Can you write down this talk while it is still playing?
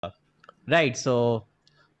Right. So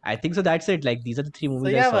I think so. That's it. Like these are the three So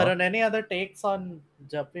movies I yeah, saw. Varun, any other takes on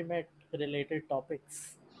Jab We Met related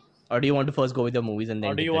topics? Or do you want to first go with your movies and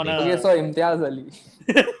Or then do take you the takes? Okay, wanna? so Imtiaz Ali.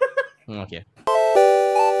 Okay.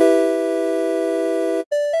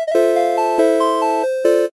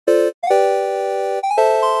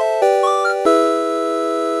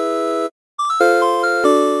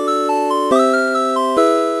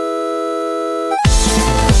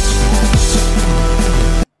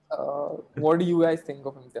 What do you guys think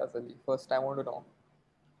of Imtiaz Ali? First, I want to know.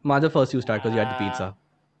 Mother, first you start because you had the pizza.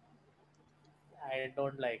 I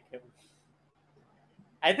don't like him.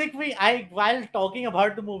 I think I while talking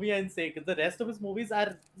about the movie and say the rest of his movies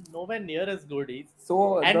are nowhere near as good.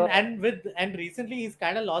 So And recently he's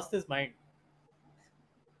kind of lost his mind.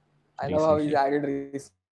 I love how he's Recently. acted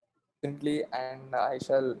recently, and I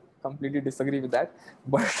shall completely disagree with that.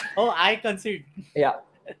 But Oh, I concede. yeah,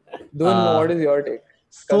 Dhun, what Uh, is your take?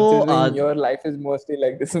 so Considering your life is mostly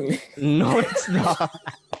like this only. no, it's not.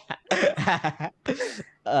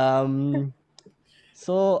 um.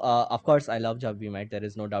 So, of course, I love Jab We Met. There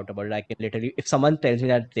is no doubt about it. I can literally, if someone tells me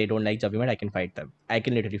that they don't like Jab We Met, I can fight them. I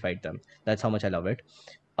can literally fight them. That's how much I love it.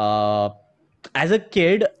 Uh, as a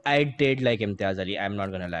kid, I did like Imtiaz Ali. I'm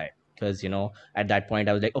not gonna lie, because at that point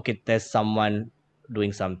I was like, okay, there's someone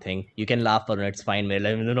doing something. You can laugh on it. It's fine. Mere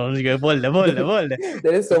life,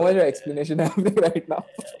 There is so much explanation happening right now.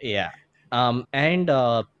 Yeah. And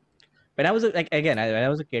when I was when I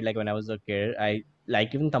was a kid, like when I was a kid, I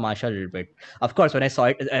like even Tamasha a little bit. Of course, when I saw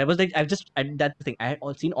it, I was like, that's the thing. I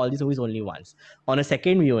had seen all these movies only once. On a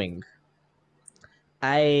second viewing,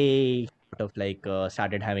 I sort of like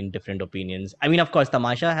started having different opinions. I mean, of course,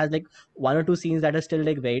 Tamasha has like one or two scenes that are still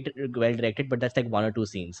like very well directed, but that's like one or two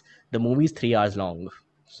scenes. The movie's 3 hours long,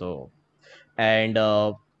 so and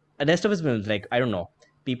the rest of his films, like I don't know.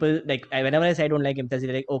 People like whenever I say I don't like Imtiaz,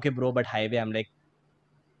 they're like, okay, bro, but Highway. I'm like,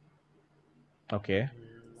 okay.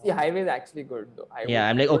 See, Highway is actually good though. Yeah,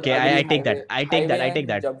 I'm I like, would okay, I agree. take that. I take that. Highway I take and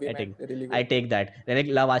that. Jab We I Met take really I good. take that. Then like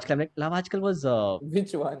Love Aajkal, I'm like, Love Aajkal was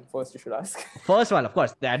Which one first you should ask? first one, of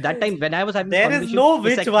course. At that time, when I was having this There is conversation, no the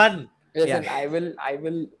which second, one. yeah, Listen,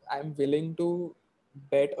 I'm willing to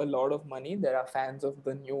bet a lot of money. There are fans of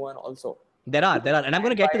the new one also. there are, and I'm gonna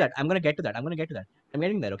And get to by that. I'm gonna get to that. I'm gonna get to that. I'm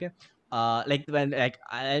getting there. Okay. Like when like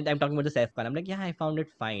I'm talking about the Saif Khan, I'm like, yeah, I found it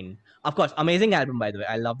fine. Of course, amazing album by the way.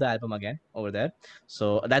 I love the album again over there. So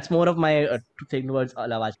that's more of my thing towards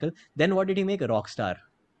Love Aajkal. Then what did he make? Rockstar.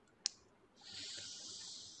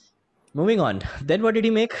 Moving on. Then what did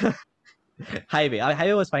he make? Highway.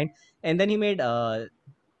 Highway was fine, and then he made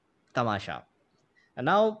Tamasha. And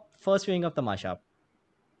now, first viewing of Tamasha.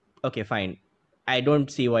 Okay, fine. I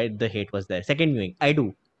don't see why the hate was there. Second viewing, I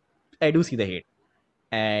do. I do see the hate.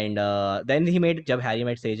 And then he made Jab Harry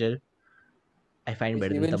Met Sejal. I find which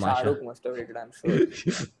better than even Shah Tamasha. Rukh must have rated, I'm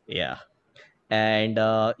sure. Yeah. And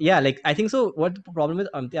yeah, like I think so. What the problem with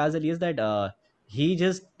Imtiaz Ali is that he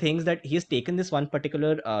just thinks that he's taken this one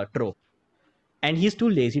particular trope and he's too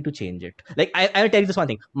lazy to change it. Like I'll tell you this one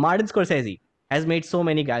thing: Martin Scorsese has made so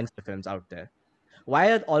many gangster films out there.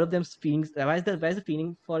 Why are all of them feeling? Why is the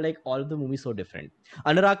feeling for like all of the movies so different?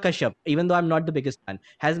 Anurag Kashyap, even though I'm not the biggest fan,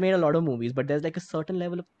 has made a lot of movies, but there's like a certain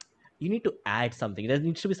level of you need to add something. There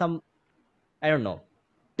needs to be some, I don't know,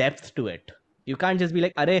 depth to it. You can't just be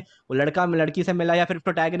like, अरे वो लड़का लड़की से मिला या फिर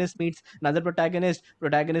protagonist meets another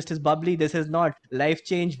protagonist is bubbly, this is not life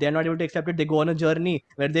change, they're not able to accept it, they go on a journey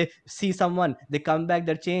where they see someone, they come back,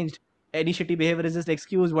 they're changed, any shitty behavior is just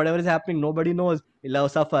excuse, whatever is happening nobody knows,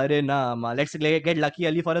 love suffer, nah, let's get Lucky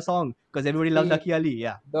Ali for a song because everybody loves See, Lucky Ali.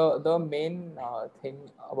 Yeah, the main thing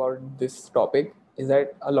about this topic is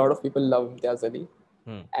that a lot of people love Imtiaz Ali,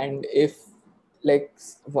 hmm. and if like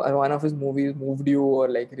one of his movies moved you or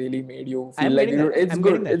like really made you feel I'm like getting there. it's I'm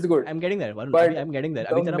getting good, there. it's good. I'm getting there. Varun, अभी But I'm getting there.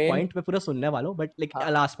 the अभी तेरा main point मैं पूरा सुनने वाला हूँ, but like हाँ,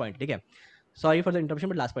 a last point, ठीक है? Sorry for the interruption,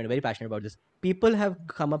 but last point. Very passionate about this. People have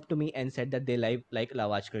come up to me and said that they like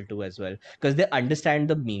Love Aajkal too as well because they understand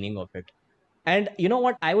the meaning of it. And you know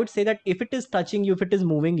what? I would say that if it is touching you, if it is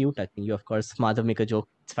moving you, touching you, of course, Madhav make a joke.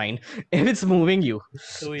 It's fine. If it's moving you,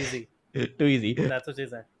 Too easy. too easy. That's what she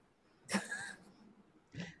said.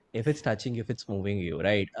 If it's touching you, if it's moving you,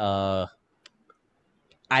 right?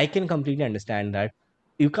 I can completely understand that.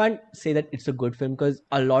 You can't say that it's a good film because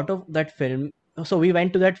a lot of that film. So we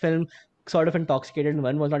went to that film sort of intoxicated, and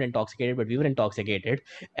one was not intoxicated, but we were intoxicated.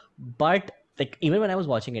 But like even when I was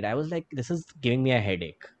watching it, I was like, this is giving me a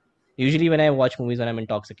headache. Usually, when I watch movies when I'm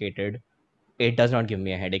intoxicated, it does not give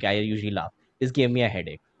me a headache. I usually laugh. This gave me a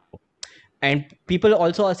headache. And people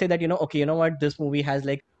also say that okay, you know what, this movie has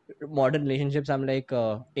like modern relationships, I'm like,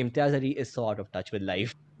 Imtiaz Ali is so out of touch with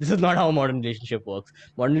life. This is not how modern relationship works.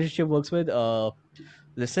 Modern relationship works with,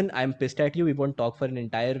 listen, I'm pissed at you. We won't talk for an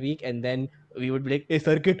entire week, and then we would be like, hey,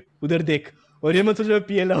 circuit, udhar dekh. और ये मत सोचो मैं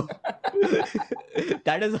पिए लाऊं.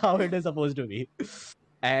 That is how it is supposed to be.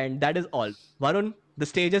 And that is all. Varun, the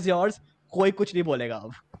stage is yours. कोई कुछ नहीं बोलेगा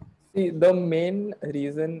अब. See, the main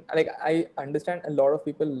reason, like, I understand a lot of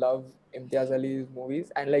people love Imtiaz Ali's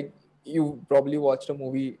movies, and like, you probably watched a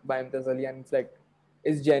movie by Imtiaz Ali, and it's like,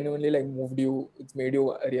 it's genuinely like moved you, it's made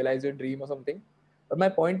you realize your dream or something. But my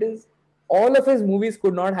point is, all of his movies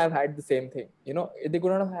could not have had the same thing. You know, they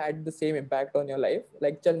could not have had the same impact on your life.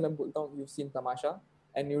 Like, चल मैं बोलता हूँ, you've seen Tamasha,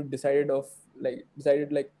 and you decided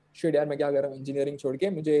like, shit यार मैं क्या कर रहा हूँ, engineering छोड़ के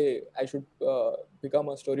मुझे I should become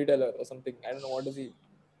a storyteller or something. I don't know what does he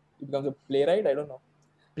becomes a playwright. I don't know.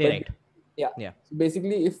 Playwright. But yeah. Yeah. So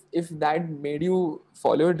basically, if that made you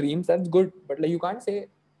follow your dreams, that's good. But like, you can't say.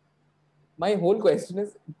 My whole question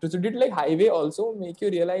is: did like Highway also make you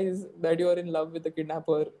realize that you are in love with the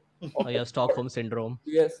kidnapper? Oh, yeah, Stockholm syndrome.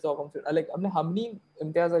 Yes, Stockholm. Like, I mean, how many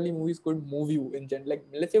Imtiaz Ali movies could move you in general? Like,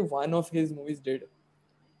 let's say one of his movies did.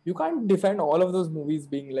 You can't defend all of those movies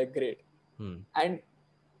being like great. And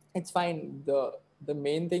it's fine. The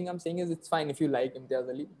main thing I'm saying is it's fine if you like Imtiaz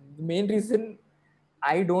Ali. The main reason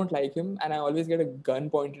I don't like him, and I always get a gun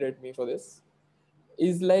pointed at me for this,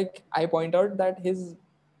 is like I point out that his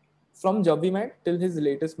from Jab We Met till his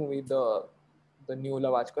latest movie, the new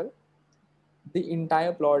Love Aajkal, the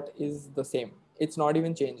entire plot is the same. It's not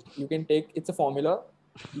even changed. You can take it's a formula.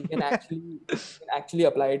 You can actually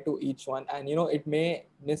apply it to each one, and you know it may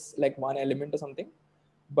miss like one element or something,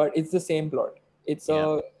 but it's the same plot. It's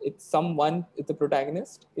the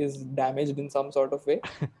protagonist is damaged in some sort of way.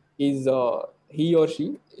 He or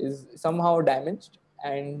she is somehow damaged,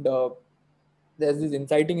 and there's this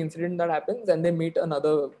inciting incident that happens, and they meet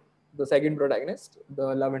the second protagonist,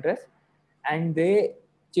 the love interest, and they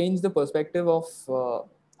change the perspective of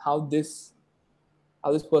how this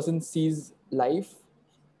person sees life,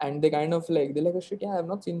 and they kind of like they're like, oh shit, yeah, I've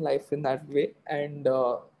not seen life in that way, and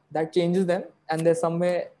that changes them, and there's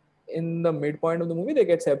somewhere in the midpoint of the movie they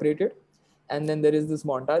get separated, and then there is this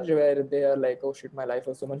montage where they are like, oh shit, my life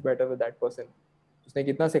was so much better with that person. उसने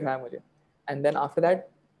कितना सिखाया मुझे. And then after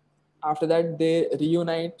that they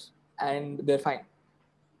reunite and they're fine.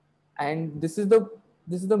 And this is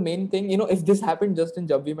the main thing. You know, if this happened just in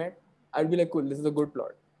Jab We Met, I'd be like, cool, this is a good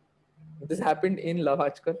plot. This happened in Love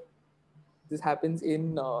Aajkal. This happens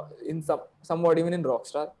in somewhat even in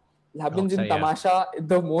Rockstar. It happens in Rockstar, yeah. Tamasha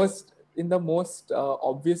in the most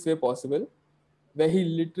obvious way possible, where he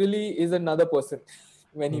literally is another person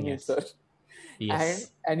when he meets her.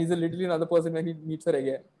 Yes. And he's literally another person when he meets her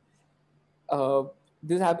again.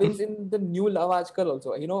 This happens in the new Love Aajkal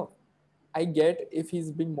also. You know, I get if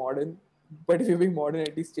he's being modern, but if you're being modern,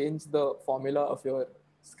 at least change the formula of your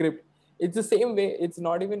script. It's the same way. It's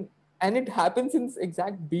not even, and it happens in this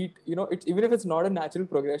exact beat. You know, it's even if it's not a natural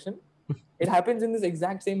progression, it happens in this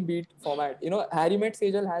exact same beat format. You know, Harry Met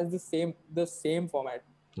Sejal has the same format.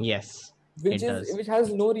 Yes. Which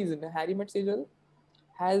has no reason. Harry Met Sejal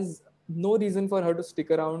has no reason for her to stick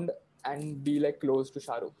around and be like close to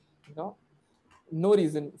Shah Rukh. You know, no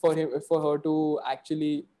reason for her to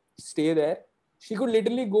actually stay there. She could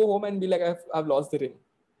literally go home and be like, I've lost the ring.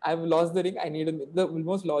 I need the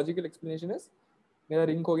most logical explanation is, मेरा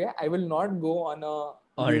ring खो गया. I will not go on a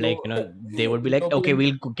Or like, they would be like, okay,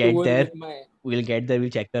 we'll get there. We'll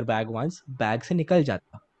check their bag once. Bag se nikal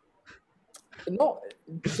jata. No,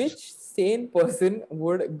 which sane person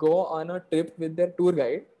would go on a trip with their tour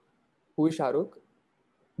guide, who is Shah Rukh?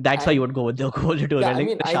 That's why you would go with the tour guide. Yeah, I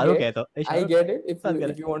mean, I get it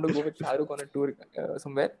if you want to go with Shah Rukh on a tour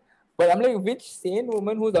somewhere. But I'm like, which sane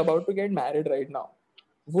woman who's about to get married right now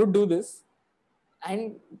would do this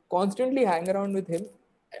and constantly hang around with him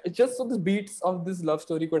just so the beats of this love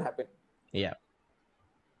story could happen? Yeah.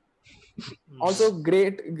 Also,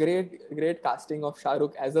 great casting of Shah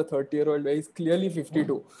Rukh as a 30-year-old where he's clearly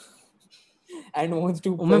 52 and wants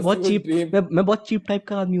to pursue his dream. मैं बहुत cheap type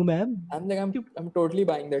का आदमी हूँ ma'am. I'm like, I'm totally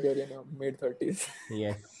buying that you're in your mid 30s.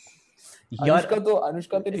 Yes.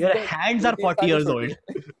 Anushka your hands are 40 years old.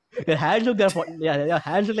 Your hands look your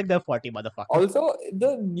hands look like they're 40, motherfucker. Also,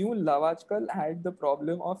 the new Love Aajkal had the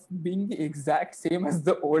problem of being the exact same as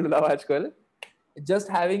the old Love Aajkal, just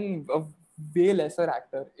having a way lesser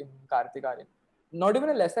actor in Kartik Aaryan. Not even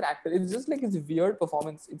a lesser actor. It's just like his weird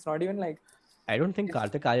performance. It's not even like. I don't think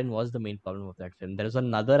Kartik Aaryan was the main problem of that film. There was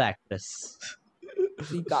another actress.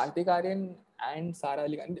 See, Kartik Aaryan and Sara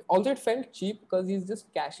Ali Khan. Also, it felt cheap because he's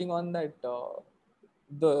just cashing on that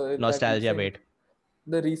the nostalgia bait.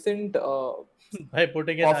 the recent By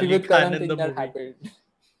putting an Coffee Ali with Khan Karan in thing the that movie. happened.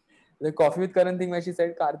 The Coffee with Karan thing where she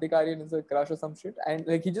said Kartik Aaryan is a crush or some shit, and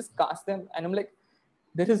like he just cast them, and I'm like,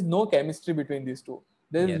 there is no chemistry between these two.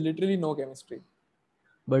 There is Yes. literally no chemistry.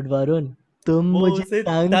 But Varun, तुम वो मुझे उसे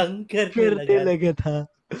तंग तंग करने करने लगा लगे था.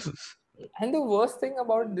 And the worst thing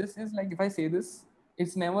about this is like, if I say this,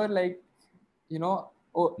 it's never like, you know,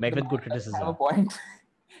 oh, Met the with man good doesn't have a criticism. point.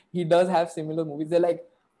 He does have similar movies. They're like,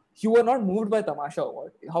 you were not moved by Tamasha.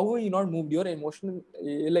 What? How were you not moved? You're emotional,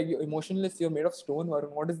 like you're emotionless. You're made of stone.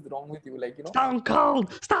 Varun. What is wrong with you? Like, you know, Stone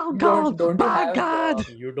Cold! Stone you Cold! don't you My have God!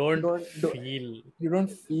 You don't don't feel. you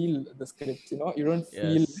don't feel the scripts. You know, you don't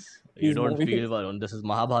feel Yes. You these don't movies. feel, Varun. This is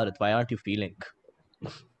Mahabharat. Why aren't you feeling?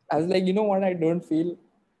 I was like, you know what? I don't feel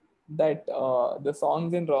that the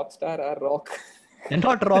songs in Rockstar are rock. They're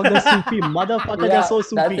not rock, they're Sufi. Motherfucker, they're Yeah, so that's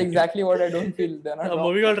Sufi. exactly what I don't feel. They're not A rock.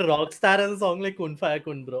 movie called Rockstar has a song like Kun Faya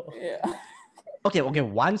Kun, bro. Yeah. Okay,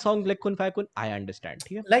 one song like Kun Faya Kun, I understand.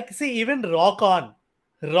 ठीक है? Like, see, even Rock On.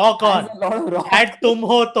 Rock Has On. a lot of rock. And Tum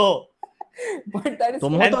Ho To. But that is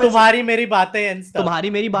तुम so हो And तो ऐसे- Tumhari Meri Baatein and stuff.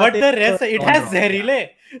 तुम्हारी मेरी But बातें the rest, it has non-rock, Zehrile.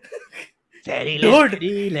 Zehrile, Dude.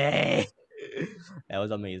 Zehrile. That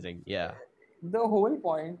was amazing. Yeah. the whole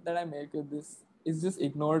point that I make with this is just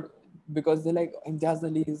ignored because they're like, Imtiaz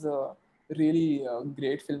Ali is a really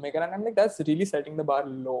great filmmaker, and I'm like, that's really setting the bar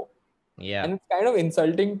low, Yeah. and it's kind of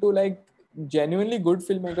insulting to like genuinely good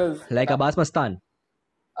filmmakers. Like Abbas Mastan.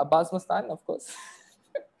 Abbas Mastan, of course.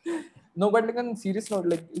 No, but like on serious note,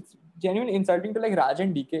 like it's genuinely insulting to like Raj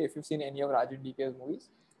and DK if you've seen any of Raj and DK's movies.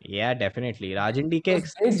 Yeah, definitely. Rajan DK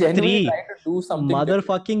Because they genuinely Stree. try to do something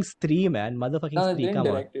Motherfucking Stree, man. Motherfucking No, they Stree. didn't Come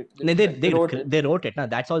on. direct it. No, They wrote it. Now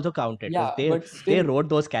that's also counted because Yeah, but they still, wrote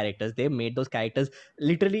those characters. They made those characters.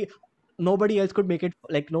 Literally, nobody else could make it.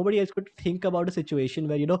 Like nobody else could think about a situation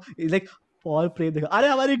where it's like Paul प्रेम दिखा. अरे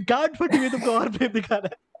हमारी गांड फटी हुई तुमको और प्रेम दिखा रहा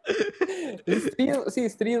है.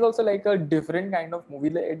 Stree is also like a different kind of movie.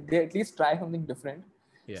 Like, they at least try something different.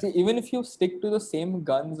 Yeah. See, even if you stick to the same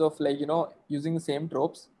guns of like, using the same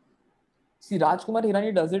tropes, see, Rajkumar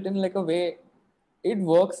Hirani does it in like a way, it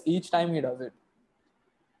works each time he does it.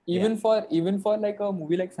 Even for like a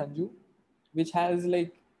movie like Sanju, which has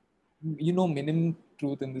like, minimum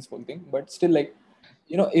truth in this whole thing, but still like,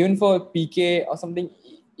 even for PK or something,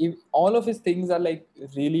 if all of his things are like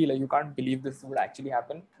really like you can't believe this would actually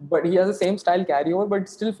happen. But he has the same style carryover, but it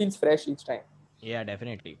still feels fresh each time. Yeah,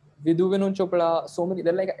 definitely. Vidhu Vinod Chopra, so many.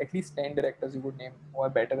 There are like at least 10 directors you could name who are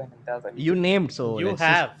better than Imtiaz Ali. You named so. You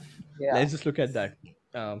have. Let's just look at that.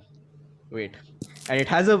 Wait, and it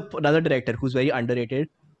has another director who's very underrated,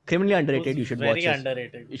 criminally underrated. You should Very watch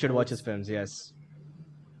underrated. You should watch his films. Yes.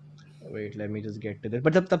 Wait, let me just get to this.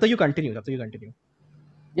 But tab tak you continue.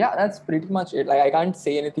 Yeah, that's pretty much it. Like I can't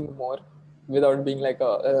say anything more without being like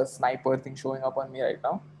a sniper thing showing up on me right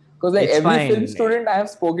now. Because like It's every fine. film student I have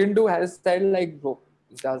spoken to has said like, bro,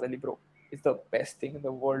 Imtiaz Ali, bro, it's the best thing in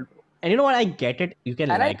the world, bro. And you know what? I get it. You can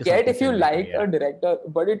And like I a get certain if you filmmaker, like yeah. a director,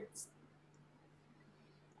 but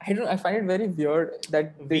I find it very weird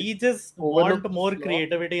that We just overlook want more flaw.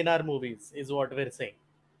 creativity in our movies, is what we're saying.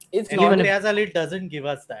 It's And not Imtiaz Ali doesn't give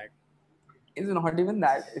us that. it's not even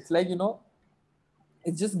that. It's like,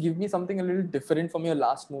 it's just give me something a little different from your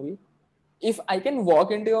last movie. If I can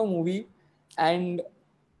walk into your movie and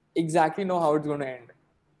exactly know how it's going to end,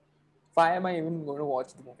 why am I even going to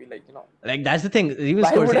watch the movie? Like, Like that's the thing. Even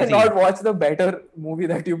why would I Scorsese. not watch the better movie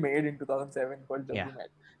that you made in 2007 called Jab Yeah. We Met?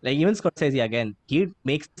 Like even Scorsese again, he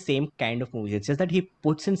makes the same kind of movies. It's just that he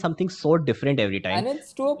puts in something so different every time. And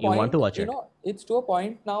it's to a You want point, to watch it. it's to a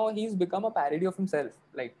point now he's become a parody of himself.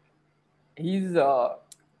 Like, he's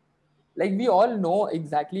like we all know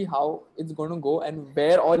exactly how it's going to go and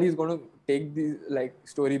where all he's going to take these like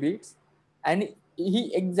story beats, and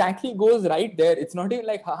he exactly goes right there. It's not even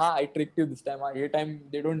like, haha, I tricked you this time. Every time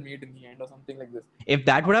they don't meet in the end or something like this. If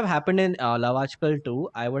that would have happened in Love Ajkal 2,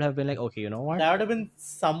 I would have been like, okay, you know what? That would have been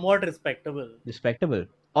somewhat respectable. Respectable.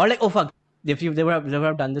 Or like, oh fuck, if they would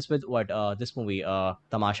have done this with what this movie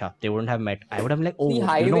Tamasha, they wouldn't have met. I would have been like, oh, The you know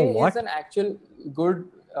Highway what? is an actual good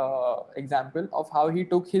example of how he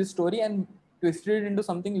took his story and twisted it into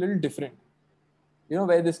something a little different.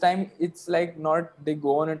 Where this time it's like not they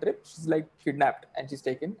go on a trip, she's like kidnapped and she's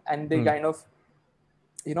taken, and they kind of,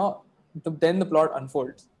 then the plot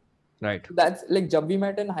unfolds. Right. That's like Jab We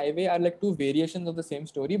Met and Highway are like two variations of the same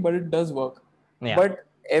story, but it does work. Yeah. But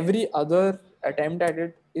every other attempt at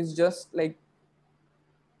it is just like,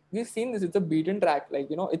 we've seen this, it's a beaten track. Like,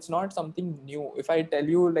 it's not something new. If I tell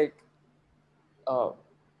you like,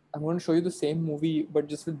 I'm going to show you the same movie, but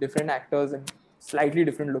just with different actors and slightly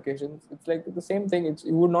different locations, it's like the same thing.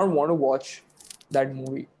 You would not want to watch that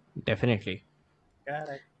movie. Definitely.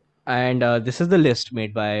 Correct. And this is the list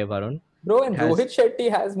made by Varun. Bro, and It has- Rohit Shetty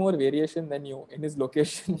has more variation than you in his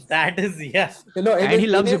locations. That is, yeah. You know, And he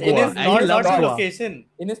loves in In Goa. his And he not loves the Goa. location.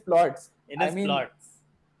 in his plots. In his plots.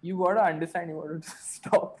 You gotta understand. You gotta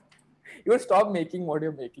stop. You gotta stop making what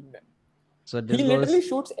you're making. Then So this he goes. literally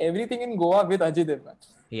shoots everything in Goa with Ajay Devgan, and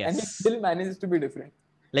he Yes. still manages to be different.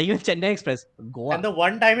 Like even Chennai Express, Goa. And the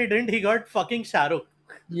one time he didn't, he got fucking Shahrukh.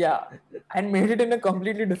 Yeah, and made it in a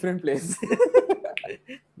completely different place.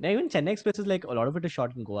 Now, even Chennai Express is like a lot of it is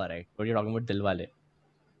shot in Goa, right? What you're talking about, Dilwale.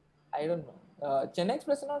 I don't know. Chennai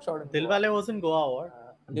Express is not short in Goa. Dilwale was in Goa,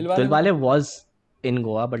 what? Dilwale was in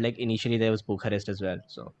Goa, but like initially there was Bucharest as well.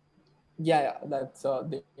 So Yeah, that's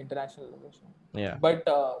the international location. yeah, But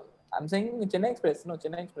I'm saying Chennai Express. No,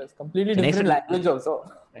 Chennai Express. Completely Chennai different Express- language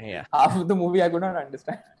also. yeah. Half of the movie I could not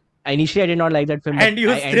understand. Initially, I did not like that film, And but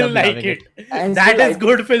you I end still up like loving it. And That still is like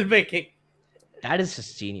good filmmaking. That is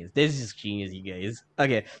just genius. This is just genius, you guys.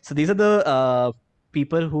 Okay, so these are the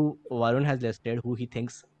people who Varun has listed, who he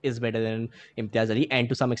thinks is better than Imtiaz Ali, and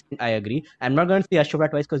to some extent, I agree. I'm not going to say Yash Chopra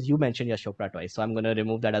twice because you mentioned Yash Chopra twice, so I'm going to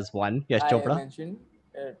remove that as one. Yash I Chopra, mentioned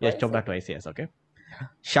Yash twice. Chopra twice. Yes, okay.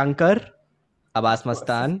 Shankar, Abbas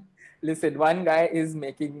Mastan, Listen, one guy is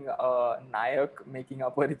making Nayak, making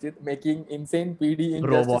Aparijit, making insane PD in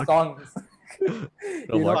just Robot. songs.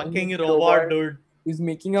 Robot. Fucking robot, dude. He's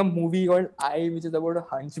making a movie called I, which is about a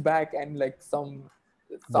hunchback and like something.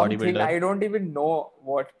 Bodybuilder. I don't even know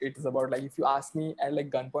what it is about. Like, if you ask me at like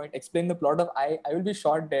gunpoint, explain the plot of I will be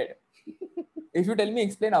shot dead. If you tell me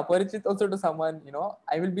explain Aparijit also to someone,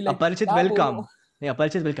 I will be like, Aparijit "Kya will bolu?" come. Yeah,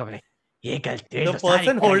 Aparijit will come. Like, ये गलती The तो सारी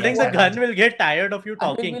person holding the करेगा gun will get tired of you I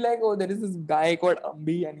will be talking. like, oh, there is this guy called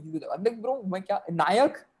Ambi, and he's like, bro,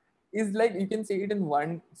 Nayak is like, you can say it in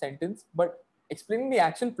one sentence, but explaining the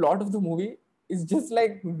actual plot of the movie is just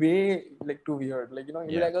like way like too weird. Like, you'll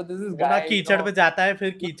be Yeah. like, oh, this is वो ना guy. कीचड़ पे जाता है,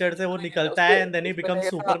 फिर कीचड़ से वो निकलता है, and then he becomes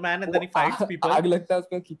Superman, and then he fights people. आग लगता है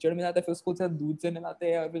उसको, कीचड़ में जाता है, फिर उसको दूध से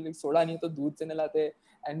नहलाते हैं, और फिर सोडा नहीं तो दूध से नहलाते हैं.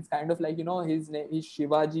 And it's kind of like, his name is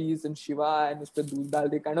Shivaji, is in Shiva, and उस पे दूध डाल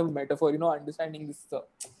दे, kind of metaphor, understanding this.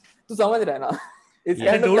 तू समझ रहा है ना? It's The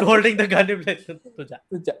kind of dude holding the gun is like,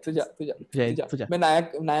 तुझा मैं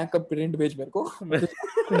नायक का प्रिंट भेज मेरे को.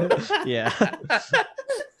 Yeah.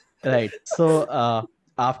 Right. So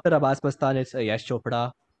after Abbas Mastan, it's Yash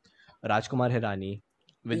Chopra, Rajkumar Hirani,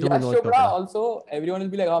 Vidhu Yash Vinod Chopra Chopra. also, everyone will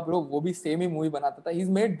be like, oh bro, वो भी same ही movie बनाता था. He's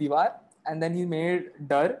made Diwar, and then he made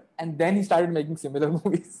Dar, and then he started making similar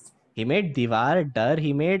movies. He made Diwar, Dar.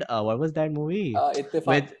 He made what was that movie?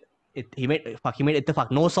 Ittifaq. He made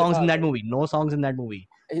Ittifaq. No songs in that Ittifaq. movie. No songs in that movie.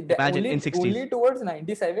 Imagine in 60s. Only towards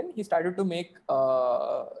 97 he started to make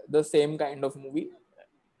the same kind of movie.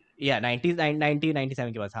 Yeah, 90s, 90,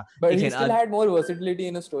 97 के बाद हाँ. But he still had more versatility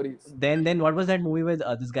in his stories. Then what was that movie with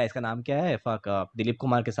this guy? इसका नाम क्या है? Fuck, Dilip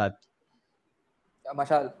Kumar के साथ.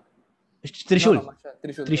 Mashal. Trishul. No,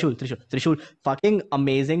 Mashal. Trishul. Fucking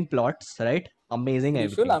amazing plots, right? Amazing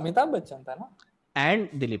everything. Trishul Amitabh Bachchan था ना?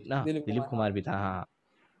 And Dilip, na? Dilip Dilip Kumar Kumar bhi tha. हाँ.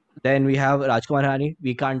 Then we have Rajkumar Hirani.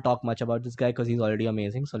 We can't talk much about this guy because he's already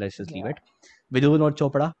amazing. So let's just leave it. Vidhu Vinod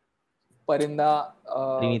Chopra. Parinda.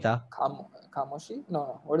 Prinita. Khamoshi?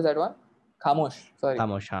 No. What is that one? Khamosh. Sorry.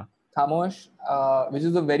 Khamosh, हाँ. Khamosh, which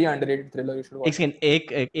is a very underrated thriller. You should watch.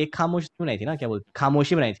 एक खामोश बनाई थी ना, क्या बोलते?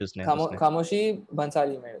 खामोशी बनाई थी उसने. Khamoshi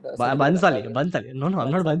Bhansali made. Bansali. No,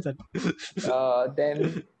 I'm not Bansali.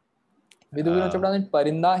 Then Vidhu Vinod Chopra and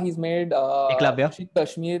Parinda, he's made Eklavya. Mission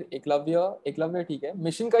Kashmir, Eklavya ठीक है.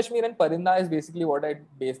 Mission Kashmir and Parinda is basically what I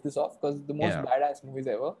based this off, because the most badass movies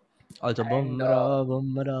ever. Also,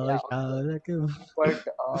 But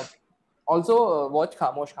also watch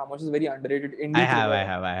Khamosh. Khamosh is very underrated indie I thriller.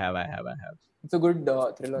 have. It's a good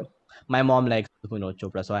thriller. My mom likes Vinod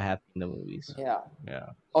Chopra, so I have seen the movies. Yeah.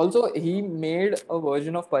 Also, he made a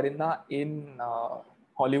version of Parinda in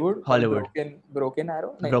Hollywood. Broken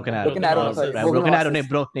Arrow. Broken Arrow. Broken Arrow. Sorry. Broken Arrow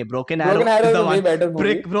is the way better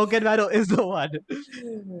movie. Broken Arrow is the one.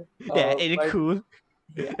 Yeah, it's cool.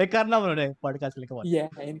 करना उन्होंने podcast के लिए. Yeah,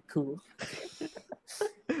 and cool.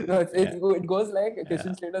 No, it goes like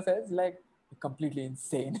Christian Slater says, like, completely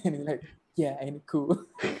insane, and he's like, yeah, and cool.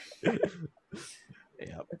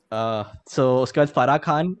 So उसके बाद Farah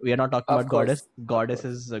Khan. We are not talking about course. Goddess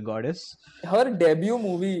is a goddess. Her debut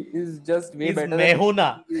movie is just way better.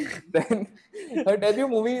 Than her debut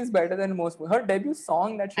movie is better than most. Her debut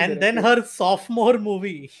song that she and directed, then her sophomore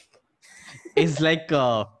movie is like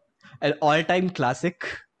an all-time classic.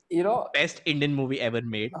 Best Indian movie ever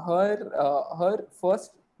made. Her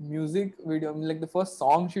first music video, like the first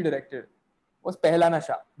song she directed, was Pehla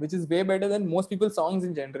Nasha, which is way better than most people's songs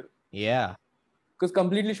in general. Yeah. Because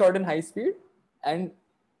completely shot in high speed, and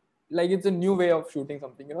like it's a new way of shooting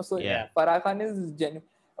something, you know. So Yeah. Farah Khan is genuine.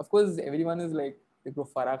 Of course, everyone is like, bro,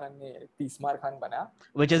 Farah Khan ne Tismar Khan banaya.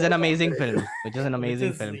 Which is So an amazing underrated. film. Which is an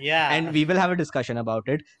amazing film. Yeah. And we will have a discussion about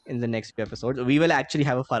it in the next few episodes. We will actually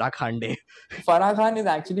have a Farah Khan day. Farah Khan is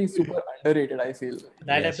actually super underrated, I feel.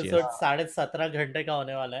 That Yes, episode yes. 17.5 घंटे का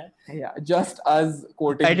होने वाला है. Yeah, just us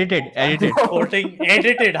quoting. Edited. Quoting,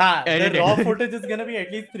 edited, हाँ. The Edited. raw footage is gonna be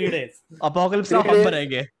at least 3 days. Apocalypse 3 का हम days-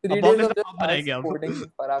 बनाएंगे. 3 days Apocalypse of का just हम us बनाएंगे अब. quoting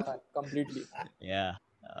Farah Khan completely. Yeah.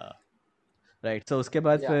 Right. So उसके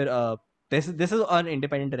बाद Yeah. फिर this is an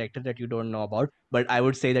independent director that you don't know about, but I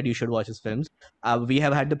would say that you should watch his films. We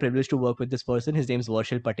have had the privilege to work with this person. His name's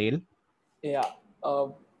Varshil Patel. Yeah.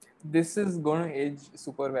 This is going to age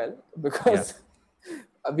super well because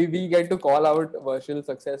we get to call out Varshil's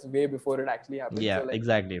success way before it actually happens. Yeah, So, like,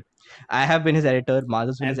 exactly. I have been his editor.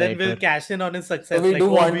 Madhav's been And his then editor. we'll cash in on his success. So we like do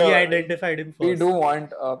what want we a- identified him we first. do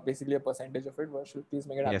want basically a percentage of it. Varshil, please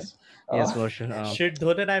make it happen. Yes, Varshil. Shit,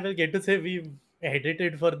 Dhun and I will get to say we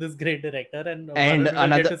edited for this great director, and And Vaarun will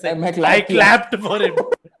another- get to say, I I clapped for him.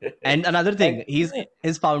 And another thing, Like-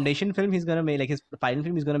 his foundation film, he's gonna make, like his final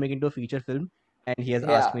film, he's gonna make into a feature film, and he has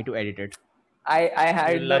asked Yeah. me to edit it. I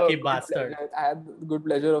had You the lucky good bastard. pleasure- I had the good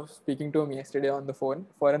pleasure of speaking to him yesterday on the phone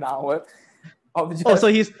for an hour. Of Oh, so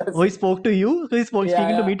just- he spoke to you? So he's Yeah,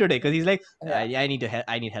 speaking to yeah. me today because he's like, Yeah. I need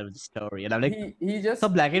I need help with the story, and I'm like, he just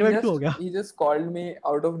सब black and he white just- क्यों हो गया? he just called me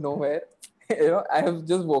out of nowhere. You know, I have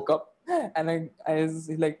just woke up and he's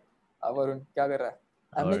like, Varun, क्या कर रहा है?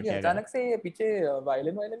 I'm Varun, like, क्या कर अचानक से ये पीछे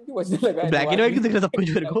वायलिन क्यों बजने लगा है? Black and white क्यों दिख रहा है सब कुछ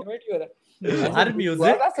मेरे को? Black and white क्यों हो रहा है? हर ऐसे music?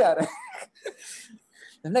 दुआ कहाँ से आ रहा है?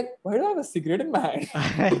 I'm like, why do I have a cigarette in my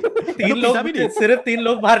hand? तीन लोग सिर्फ 3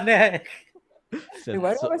 लोग मारने हैं. Like,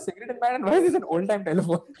 why do I have a cigarette in my hand? And why is this an old time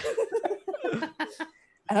telephone?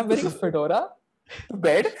 And I'm wearing a fedora to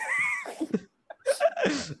bed.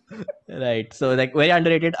 Right. So like very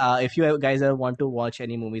underrated. If you guys ever want to watch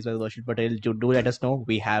any movies by Varshil Patel, do let us know.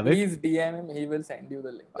 We have it. Please DM him. He will send you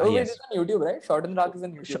the link. Oh, wait, Yes. it's on YouTube, right? Short and Dark is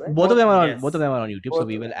on YouTube, right? Both of them are on Yes. both of them are on YouTube, so Both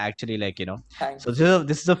we of will them. actually Thanks. So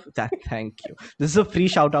thank you. This is a free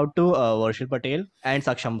shout out to Varshil Patel and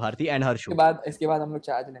Saksham Bharti and Harshu. इसके बाद हम लोग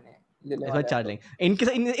charge लेने हैं. लेने इसमें वाले हैं चार्ज हम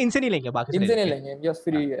लेंगे. इनसे नहीं लेंगे, बाकी लोग. से इनसे नहीं लेंगे. लेंगे. Just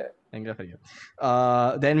free है. Thank you for you.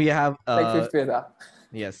 Then we have Like fifth पे था.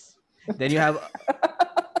 yes. Then you have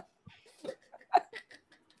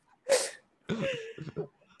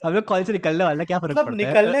हम लोग कॉल से निकलने वाला, क्या फर्क मतलब पड़ता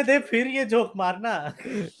है? निकलने दे फिर ये जोक मारना.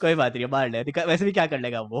 कोई बात नहीं, मार ले. वैसे भी क्या कर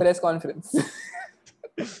लेगा वो? Press conference.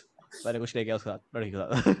 मैंने कुछ नहीं किया उसके साथ, लड़की के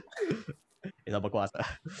साथ. ये सब बकवास है.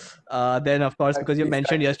 Then of course, because you Please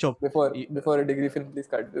mentioned cut Yash Chopra, before a degree film, please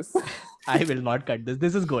cut this. I will not cut this.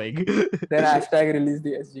 This is going. Then hashtag release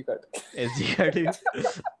the SG cut. SG cutting.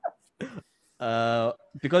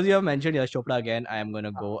 Because you have mentioned Yash Chopra again, I am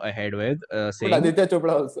gonna go ahead with But saying Aditya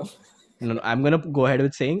Chopra also. no, I'm gonna go ahead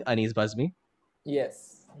with saying Anees Bazmi, Yes.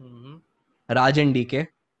 Raj and DK.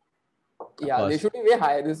 Yeah, they course. should be way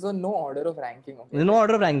higher. This is a no order of ranking. Okay? There's no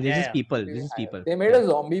order of rank. This Yeah, is yeah. people. Way This is higher. people. They made a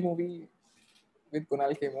zombie movie with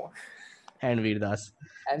Kunal Khemo. And Veer Das.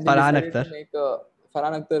 And they Farhan decided to Akhtar. make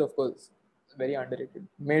Farhan Akhtar, of course, very underrated.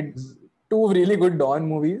 Made 2 really good Dawn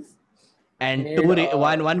movies. And Made,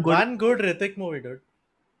 one good One good Ritik movie, dude.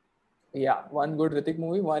 Yeah, one good Ritik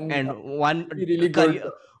movie, one and one really good.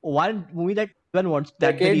 one movie that everyone wants.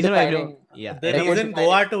 That the Decade reason why defining. yeah. The Decade reason defining.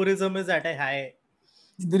 Goa tourism is at a high.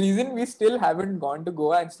 The reason we still haven't gone to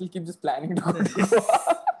Goa and still keep just planning to go to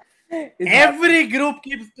Goa. is Every group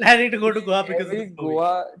keeps planning to go to Goa because of every this movie.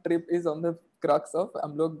 Goa trip is on the crux of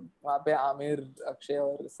हम लोग वहाँ पे आमिर, अक्षय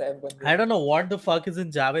और सैफ बन I don't know what the fuck is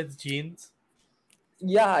in Javed's jeans,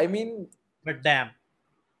 Yeah, I mean, but damn.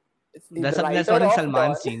 the That's something that's writer not in of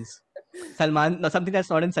Salman's Dawn- jeans. No, something that's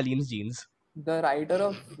not in Salim's jeans. The writer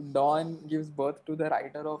of Dawn gives birth to the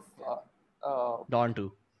writer Dawn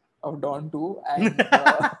too. of Dawn 2 and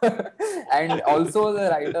and also the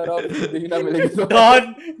writer of Dina Miligis.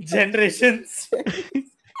 Dawn generations.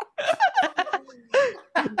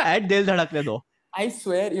 And Dil Dhadakne Do. I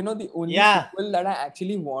swear, you know, the only Yeah. sequel that I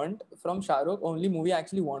actually want from Shah Rukh, only movie I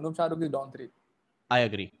actually want from Shah Rukh is Dawn 3. I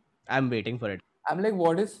agree. I'm waiting for it. I'm like,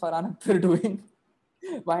 what is Farhan Akhtar doing?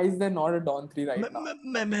 Why is there not a Dawn 3 right now?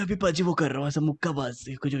 मैं अभी पाजी वो कर रहा हूँ, ऐसा मुक्काबाज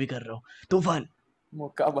कुछ भी कर रहा हूँ. तूफान.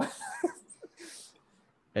 Mukkaba.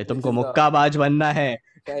 तुमको is the- मुक्काबाज बनना है.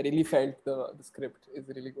 I really felt the script is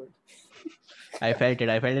really good. I felt it.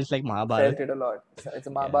 It's like Felt Mahabharat. it a lot. It's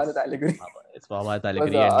a Mahabharat allegory. It's Mahabharat Because,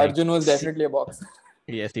 allegory. And like, Arjun was definitely a boxer.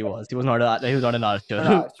 yes, he was. He was not an archer. Not an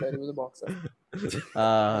archer, he was a boxer.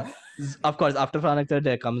 Of course, after Farhan Akhtar,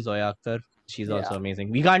 there comes Zoya Akhtar. She's Yeah. also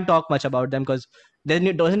amazing. We can't talk much about them because there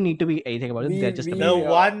doesn't need to be anything about it. They're just We- The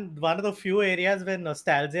amazing. one of the few areas where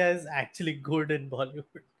nostalgia is actually good in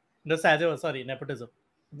Bollywood. Nostalgia, sorry, nepotism.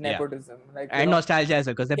 Nepotism, like And nostalgia as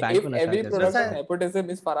well, because they're banned if for every nostalgia as product well. of nepotism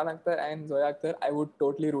is Farhan Akhtar and Zoya Akhtar, I would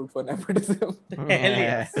totally root for nepotism. Hell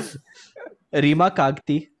yes. Rima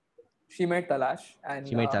Kagti. She made Talash and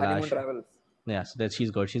She made Honeymoon Talash. Travels. Yeah, so that she's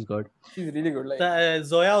good. She's good. She's really good. Like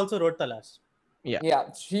Zoya also wrote Talash. yeah,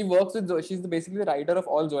 she works with Zoya. She's basically the writer of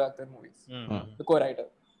all Zoya Akhtar movies, the co-writer.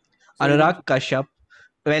 So Anurag Kashyap.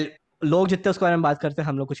 Well, लोग जितने उसके बारे में बात करते हैं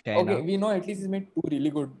हम लोग कुछ कहें ना. okay, we know at least he's made 2 really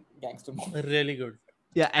good gangster movies. Really good.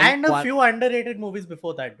 Yeah, And a few underrated movies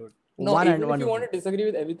before that, dude. No, one even and if one you want to disagree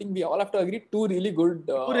with everything, we all have to agree 2 really good.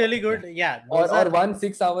 Two really good, yeah. Or those are- 1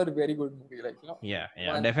 6-hour very good movie, like you know. Yeah,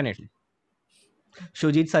 One. definitely.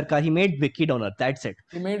 Shujit Sarkar, he made Vicky Donor. That's it.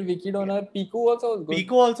 He made Vicky Donor. Piku also was good.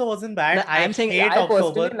 Pico also wasn't bad. No, I'm I'm saying- hate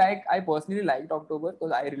October. I personally liked October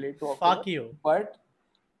because I relate to October. Fuck you. But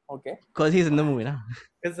okay. Because he's in the movie, na?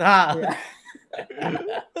 It's, Yeah.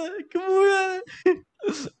 Come on.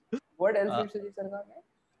 What else did Shujit Sarkar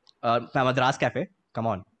make? Madras Cafe. Come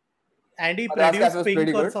on. And he Madras Cafe produced was Pink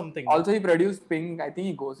pretty or good. something. Also, he produced Pink. I think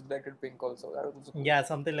he ghost directed Pink also. That was also cool. Yeah,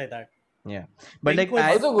 something like that. Yeah. But Pink like,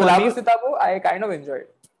 was- Also, for Gulab me, Sitabo, I kind of enjoyed.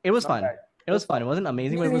 it was Not fun. bad. It was fun. It wasn't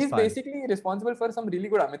amazing, but it was He's fun. basically responsible for some really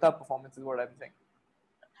good Amitabh performances, what I'm saying.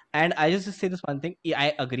 And I just say this one thing.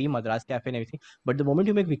 I agree, Madras Cafe and everything. But the moment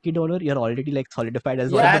you make Vicky Donor, you're already like solidified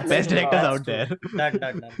as one of Yeah, the best that's true. directors That's out true. there.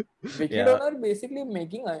 Done. Vicky Yeah. Donor basically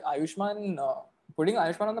making Ayushmann, putting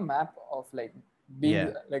Ayushmann on the map of like being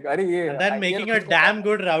Yeah. like, Arey, ye, And then IPL making a means damn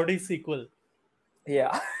good Rowdy sequel.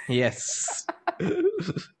 Yeah, Yes.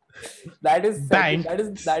 that is Banned. that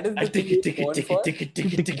is the thing he's known for.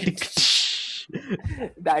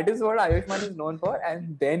 That is what Ayushmann is known for,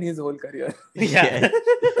 and then his whole career. Yeah.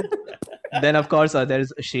 Then of course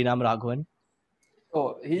there's Sriram Raghavan.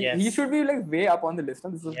 Oh, he Yes. should be like way up on the list.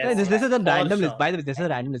 This is Yes. This is a For random sure. list. By the way, this is a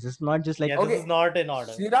random list. It's not just like Yeah, Okay. this is not in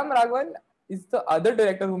order. Sriram Raghavan is the other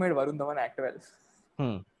director who made Vaarun Dhawan act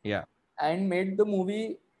well yeah. and made the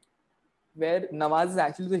movie where Nawaz is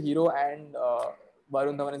actually the hero and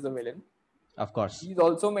Vaarun Dhawan is the villain. Of course. He's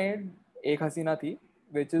also made Ek Hasina Thi,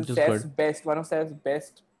 which is Which is Saif's good. best, one of Saif's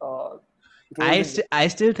best. I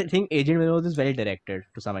still think Agent Vinod is well directed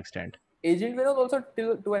to some extent. Agent Vinod also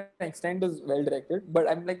to an extent is well directed, but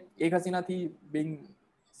I'm like Ek Hasina Thi being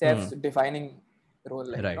Saif's defining role,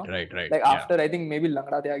 like, you know? Right. Like after I think maybe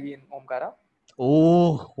Langda Tyagi in Omkara.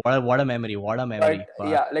 Oh, what a memory! What a memory! But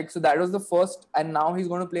yeah, like so that was the first, and now he's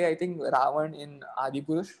going to play I think Ravan in Adi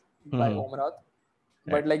Purush by Om Raut.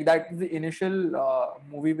 But like that's the initial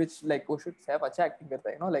movie which like oh shit, Saif acha acting karta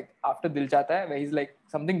hai, you know, like after Dil Chahta Hai where he's like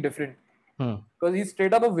something different because he's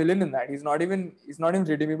straight up a villain in that. He's not even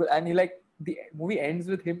redeemable, and he like the movie ends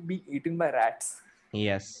with him being eaten by rats.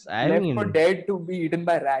 Yes, I Left mean, for dead to be eaten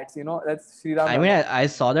by rats. You know, that's Sriram. I mean, I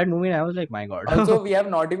saw that movie and I was like, my god. Also, we have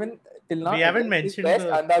not even till now. We haven't mentioned best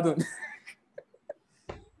the- Andhadhun.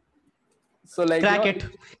 So like crack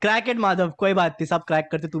it, Madhav. कोई बात नहीं, सब crack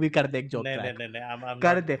करते, तू भी कर दे एक joke crack. I'm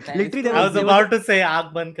कर not- they. Thanks Literally, to- there I was about to say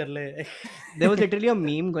आग बंद कर ले. there was literally a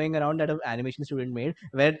meme going around that an animation student made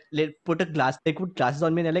where they put glasses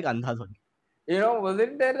on me and they're like Andhadhun. You know,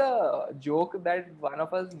 wasn't there a joke that one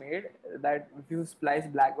of us made that if you splice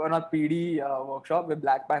Black on a PD workshop with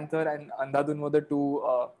Black Panther and Andhadhun were the two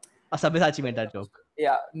Sabyasachi made that joke.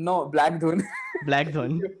 yeah, no, Black Dhun. Black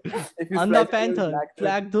Dhun. If you Andha splice it with Panther. Dhun.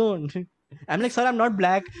 Black Dhun. I'm like, sir, I'm not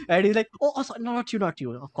black. And he's like, oh sorry, no, not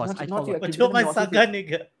you. Of course, I Not you. forgot. But you're my saga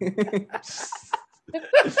nigga.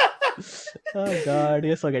 Oh god,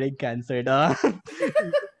 you're so getting cancelled.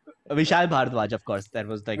 Vishal Bhardwaj, of course. That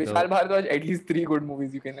was like Vishal Bhardwaj, at least 3 good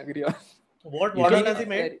movies you can agree on. What You one can- has he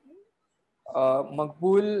made?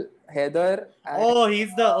 Maqbool, Haider, and, Oh,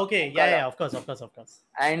 he's the okay. Yeah, of course.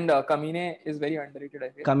 and Kamine is very underrated, I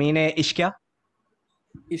feel. Kamine Ishkya.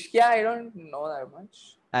 Ishkia, I don't know that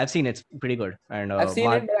much. I've seen it. It's pretty good. And I've seen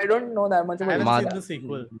it, but I don't know that much I about haven't Mad- seen the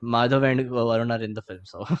sequel. Madhav and Vaarun are in the film,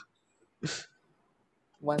 so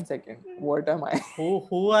 1 second. What am I?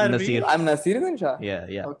 Who are Nasir. we? I'm Nasir Shah.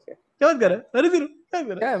 yeah. Okay. क्या बात कर रहा है? अरे zero, क्या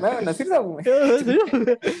कर रहा Yeah, मैं Nasir साहब हूँ मैं.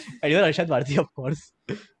 है? And you're Arshad Bharti, of course.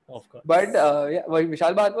 Of course. But yeah, well,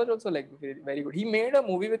 Vishal Bhardwaj also like very, very good. He made a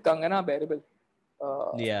movie with Kangana Bearable.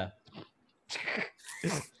 Yeah.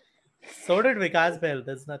 So did Vikas Bell.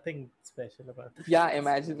 There's nothing special about it. Yeah,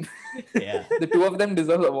 imagine. Yeah. The two of them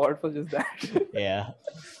deserve award for just that. Yeah.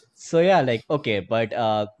 So yeah, like okay, but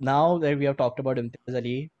now that we have talked about Imtiaz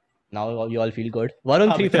Ali, now you all feel good.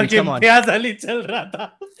 Vaarun 3 films, come on. Imtiaz Ali चल रहा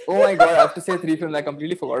था. Oh my god, I have to say 3 films. I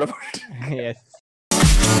completely forgot about it. Yes.